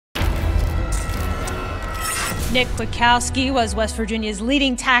Nick Kwiatkoski was West Virginia's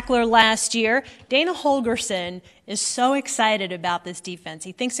leading tackler last year. Dana Holgorsen is so excited about this defense.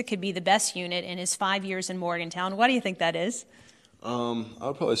 He thinks it could be the best unit in his 5 years in Morgantown. Why do you think that is? I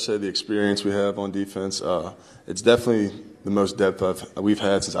would probably say the experience we have on defense. It's definitely the most depth we've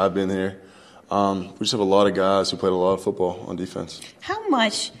had since I've been here. We just have a lot of guys who played a lot of football on defense. How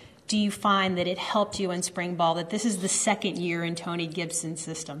much do you find that it helped you in spring ball, that this is the second year in Tony Gibson's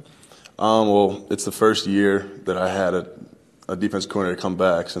system? Well, it's the first year that I had a defense coordinator come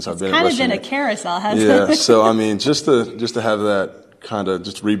back since I've been at West Virginia. It's kind of been a carousel, hasn't it? Yeah, so I mean, just to have that kind of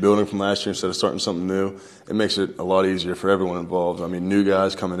just rebuilding from last year instead of starting something new, it makes it a lot easier for everyone involved. I mean, new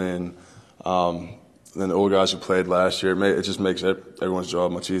guys coming in, then the old guys who played last year, it just makes everyone's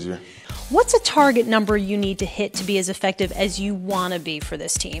job much easier. What's a target number you need to hit to be as effective as you want to be for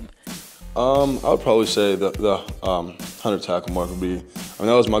this team? I would probably say the 100 tackle mark would be, I mean,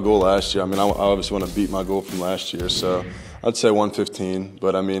 that was my goal last year. I mean, I obviously want to beat my goal from last year, so I'd say 115.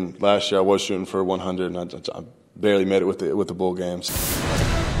 But I mean, last year I was shooting for 100, and I barely made it with the bowl games.